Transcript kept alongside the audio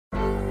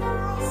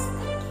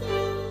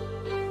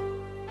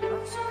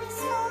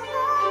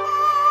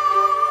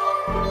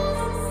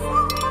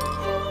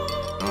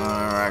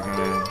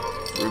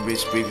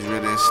bitch speakers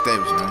really in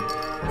Staples, man.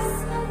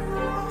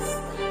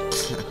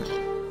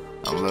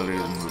 I'm loaded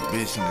as a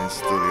bitch in the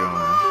studio,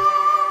 man.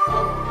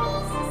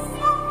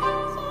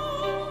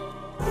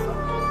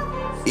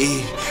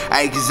 Yeah,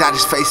 ayy, cause I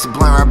just faced the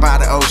blunt right by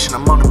the ocean.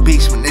 I'm on the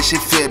beach when this shit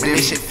feel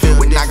different.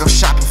 When I go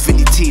shopping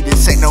 50T,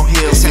 this ain't no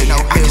hill.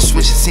 I can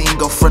switch the scene,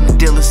 go from the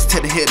dealers to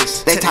the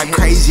hitters. They type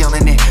crazy on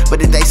the net,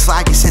 but if they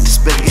slide, get sent to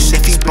spitters.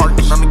 And if he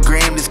barking on the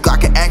gram, this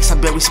Glock an axe, I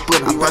bet we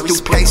split him. We run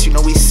through place, you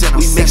know we sent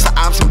him. We mix the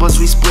ops and buzz,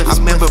 we split him. I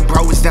remember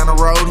bro was down the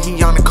road, he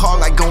on the call,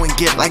 like go and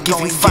get him. Like if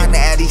we find the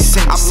ad, he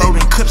send him. I'm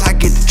loading clips, I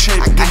get the trip.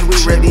 And we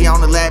ready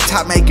on the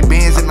laptop, making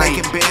bands tonight.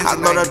 I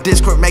load up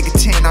Discord, make a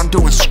 10, I'm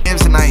doing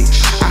scams tonight.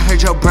 I heard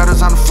your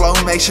brothers on the floor,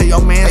 make sure your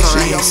man's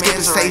alright. Skip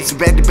the states,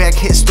 back-to-back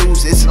hit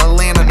stools, it's an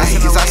Atlanta night.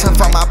 Cause I stuff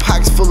on my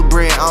pockets full of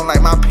bread, I don't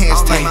like my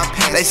pants tight.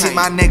 They see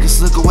my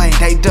niggas look away,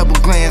 they double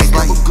glance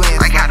like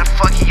how the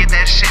fuck you get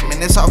that shit,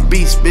 man, it's off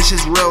beats, bitch,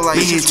 it's real life.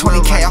 We hit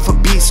 20K off a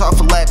beats, off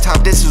a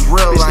laptop, this is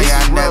real life. Yeah,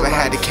 I never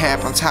had a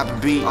cap on top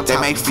of beat. They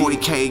make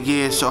 40K a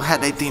year, so how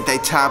they think they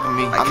topping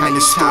me? I'm in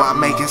the store, I'm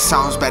making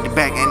songs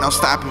back-to-back, ain't no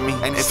stopping me.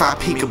 And if I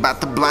peek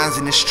about the blinds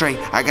in the straight,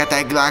 I got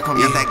that Glock on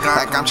me.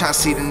 Like I'm trying to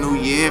see the new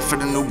year for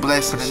the new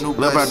blessings. Lil'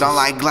 bro don't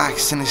like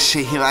Glocks and the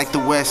shit, he like the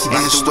West. In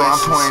the store I'm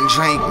pouring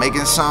drink,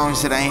 making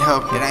songs that ain't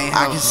helping.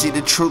 I can see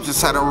the truth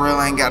inside the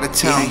real, ain't gotta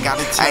tell me.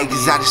 Ayy,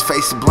 cause I just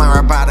faced the blunt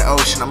right by the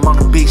ocean. I'm on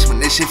the beach when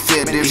this shit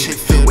feel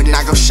different. When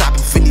I go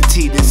shopping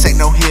 50T, this ain't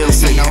no hill.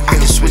 I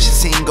can switch the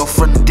scene, go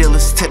from the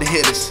dealers to the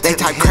hitters. They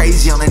type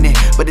crazy on the net,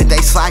 but if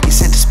they slide, get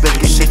sent to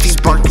spitters. And if he's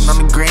barking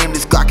on the gram,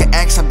 this Glock an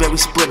axe, I bet we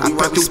split him. We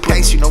run through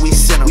place, you know we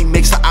sent him. We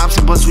mix the ops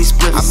and buzz, we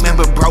split him. I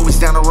remember bro was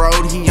down the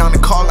road, he on the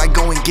call, like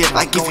go and get him.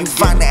 Like if we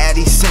find the ad,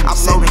 he sent him. I'm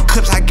loading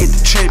clips, I get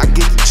the trip.